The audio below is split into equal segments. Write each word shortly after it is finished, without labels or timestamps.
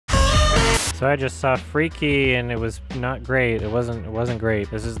So I just saw Freaky and it was not great. It wasn't great.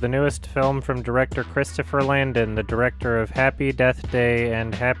 This is the newest film from director Christopher Landon, the director of Happy Death Day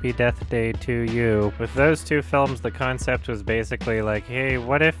and Happy Death Day to You. With those two films, the concept was basically like, hey,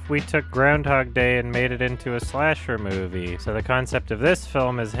 what if we took Groundhog Day and made it into a slasher movie? So the concept of this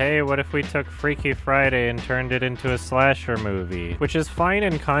film is, hey, what if we took Freaky Friday and turned it into a slasher movie? Which is fine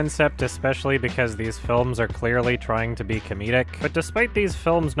in concept, especially because these films are clearly trying to be comedic. But despite these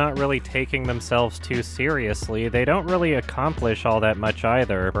films not really taking themselves too seriously, they don't really accomplish all that much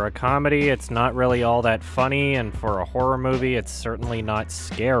either. For a comedy, it's not really all that funny, and for a horror movie, it's certainly not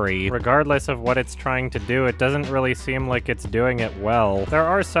scary. Regardless of what it's trying to do, it doesn't really seem like it's doing it well. There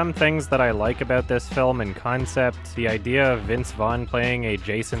are some things that I like about this film in concept. The idea of Vince Vaughn playing a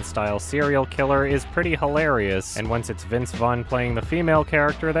Jason-style serial killer is pretty hilarious, and once it's Vince Vaughn playing the female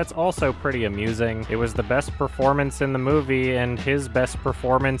character, that's also pretty amusing. It was the best performance in the movie, and his best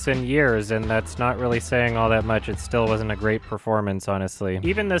performance in years, and that's not really saying all that much. It still wasn't a great performance, honestly.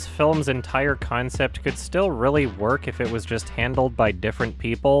 Even this film's entire concept could still really work if it was just handled by different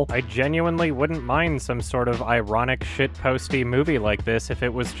people. I genuinely wouldn't mind some sort of ironic shitposty movie like this if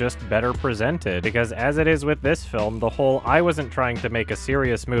it was just better presented, because as it is with this film, the whole I wasn't trying to make a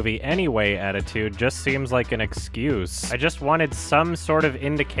serious movie anyway attitude just seems like an excuse. I just wanted some sort of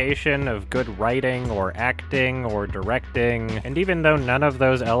indication of good writing or acting or directing, and even though none of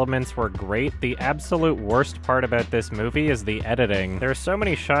those elements were great, the absolute worst part about this movie is the editing. There are so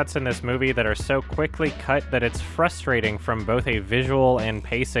many shots in this movie that are so quickly cut that it's frustrating from both a visual and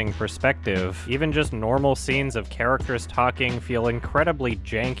pacing perspective. Even just normal scenes of characters talking feel incredibly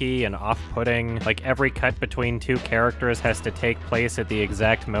janky and off-putting, like every cut between two characters has to take place at the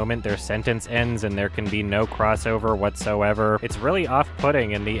exact moment their sentence ends and there can be no crossover whatsoever. It's really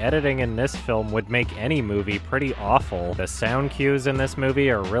off-putting, and the editing in this film would make any movie pretty awful. The sound cues in this movie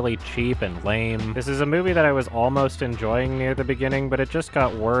are really cheap and lame. This is a movie that I was almost enjoying near the beginning, but it just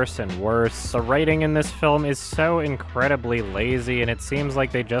got worse and worse. The writing in this film is so incredibly lazy, and it seems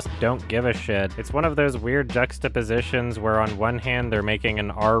like they just don't give a shit. It's one of those weird juxtapositions where on one hand they're making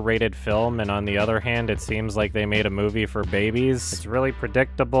an R-rated film, and on the other hand it seems like they made a movie for babies. It's really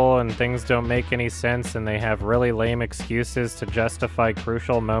predictable, and things don't make any sense, and they have really lame excuses to justify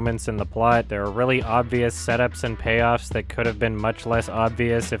crucial moments in the plot. There are really obvious setups and payoffs that could have been much less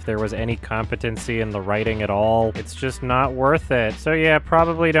obvious if there was any competency in the writing at all. It's just not worth it. So yeah,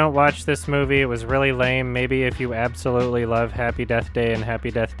 probably don't watch this movie. It was really lame. Maybe if you absolutely love Happy Death Day and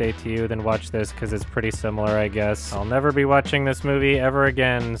Happy Death Day to You, then watch this because it's pretty similar, I guess. I'll never be watching this movie ever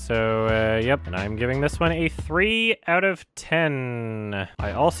again, so yep. And I'm giving this one a 3 out of 10.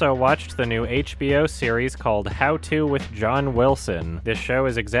 I also watched the new HBO series called How To with John Wilson. This show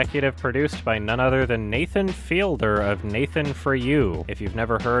is executive produced by none other than Nathan Fielder of Nathan For You. If you've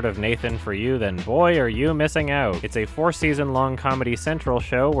never heard of Nathan For You, then boy, are you missing out. It's a 4-season-long Comedy Central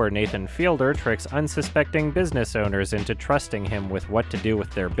show where Nathan Fielder tricks unsuspecting business owners into trusting him with what to do with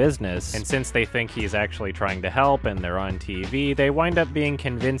their business. And since they think he's actually trying to help and they're on TV, they wind up being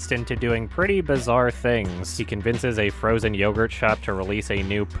convinced into doing pretty bizarre things. He convinces a frozen yogurt shop to release a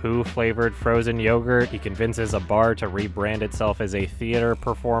new poo-flavored frozen yogurt. He convinces a bar to rebrand itself as a theater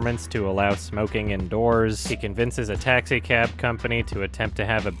performance to allow smoking indoors. He convinces a taxi cab company to attempt to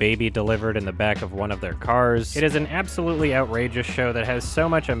have a baby delivered in the back of one of their cars. It is an absolutely outrageous show that has so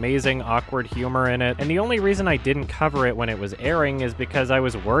much amazing awkward humor in it, and the only reason I didn't cover it when it was airing is because I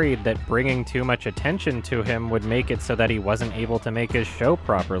was worried that bringing too much attention to him would make it so that he wasn't able to make his show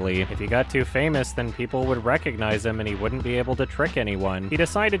properly. If he got too famous, then people would recognize him and he wouldn't be able to trick anyone. He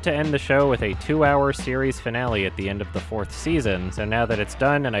decided to end the show with a 2-hour series finale at the end of the 4th season, so now that it's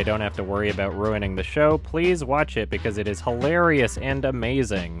done and I don't have to worry about ruining the show, please watch it because it is hilarious and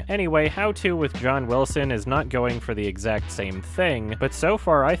amazing. Anyway, How To with John Wilson is not going for the exact same thing, but so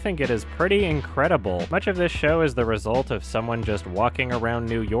far I think it is pretty incredible. Much of this show is the result of someone just walking around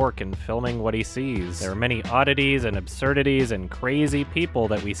New York and filming what he sees. There are many oddities and absurdities and crazy people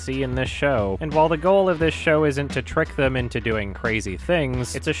that we see in this show, and while the goal of this show isn't to trick them into doing crazy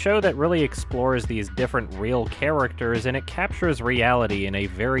things, it's a show that really explores these different real characters and it captures reality in a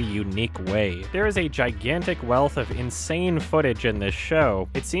very unique way. There is a gigantic wealth of insane footage in this show.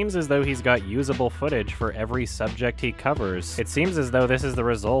 It seems as though he's got usable footage for every subject he covers. It seems as though this is the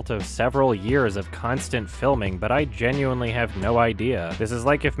result of several years of constant filming, but I genuinely have no idea. This is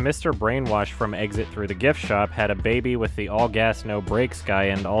like if Mr. Brainwash from Exit Through the Gift Shop had a baby with the all gas no brakes guy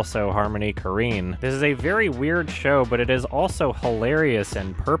and also Harmony Korine. This is a very weird show, but it is also hilarious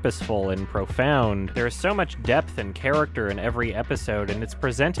and purposeful and profound. There is so much depth and character in every episode, and it's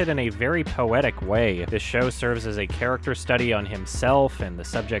presented in a very poetic way. This show serves as a character study on himself and the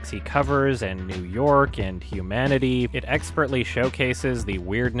subject subjects he covers and New York and humanity. It expertly showcases the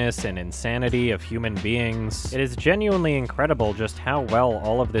weirdness and insanity of human beings. It is genuinely incredible just how well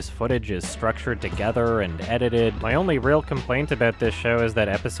all of this footage is structured together and edited. My only real complaint about this show is that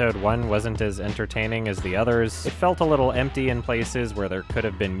episode 1 wasn't as entertaining as the others. It felt a little empty in places where there could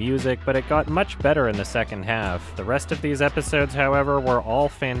have been music, but it got much better in the second half. The rest of these episodes, however, were all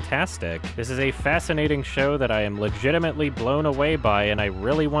fantastic. This is a fascinating show that I am legitimately blown away by, and I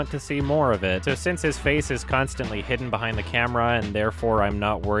really want to see more of it. So since his face is constantly hidden behind the camera, and therefore I'm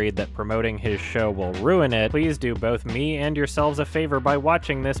not worried that promoting his show will ruin it, please do both me and yourselves a favor by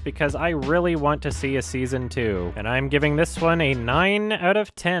watching this, because I really want to see a season 2. And I'm giving this one a 9 out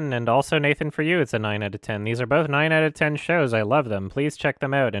of 10, and also Nathan, for you it's a 9 out of 10. These are both 9 out of 10 shows. I love them. Please check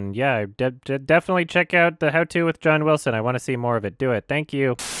them out, and yeah, definitely check out the How To with John Wilson. I want to see more of it. Do it. Thank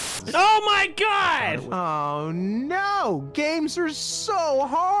you. Oh my god! Oh no! Games are so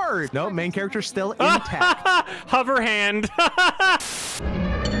hard! No, main character's still intact. Hover hand.